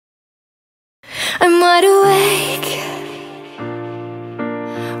I'm wide awake.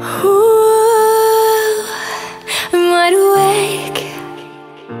 Ooh, I'm wide awake.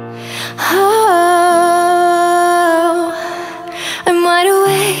 Oh, I'm wide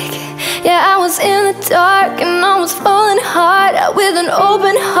awake. Yeah, I was in the dark and I was falling hard with an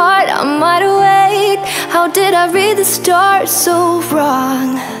open heart. I'm wide awake. How did I read the stars so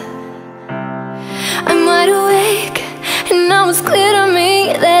wrong? I'm wide awake. And now it's clear to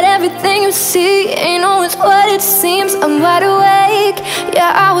me that everything you see ain't always what it seems. I'm wide awake.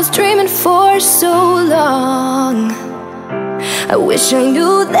 Yeah, I was dreaming for so long. I wish I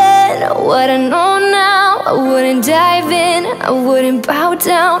knew then what I know now. I wouldn't dive in, I wouldn't bow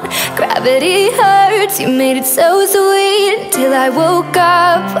down. Gravity hurts, you made it so sweet, till I woke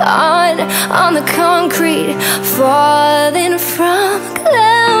up on the concrete, falling from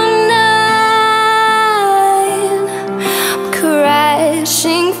cloud nine,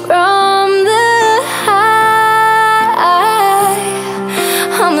 crashing from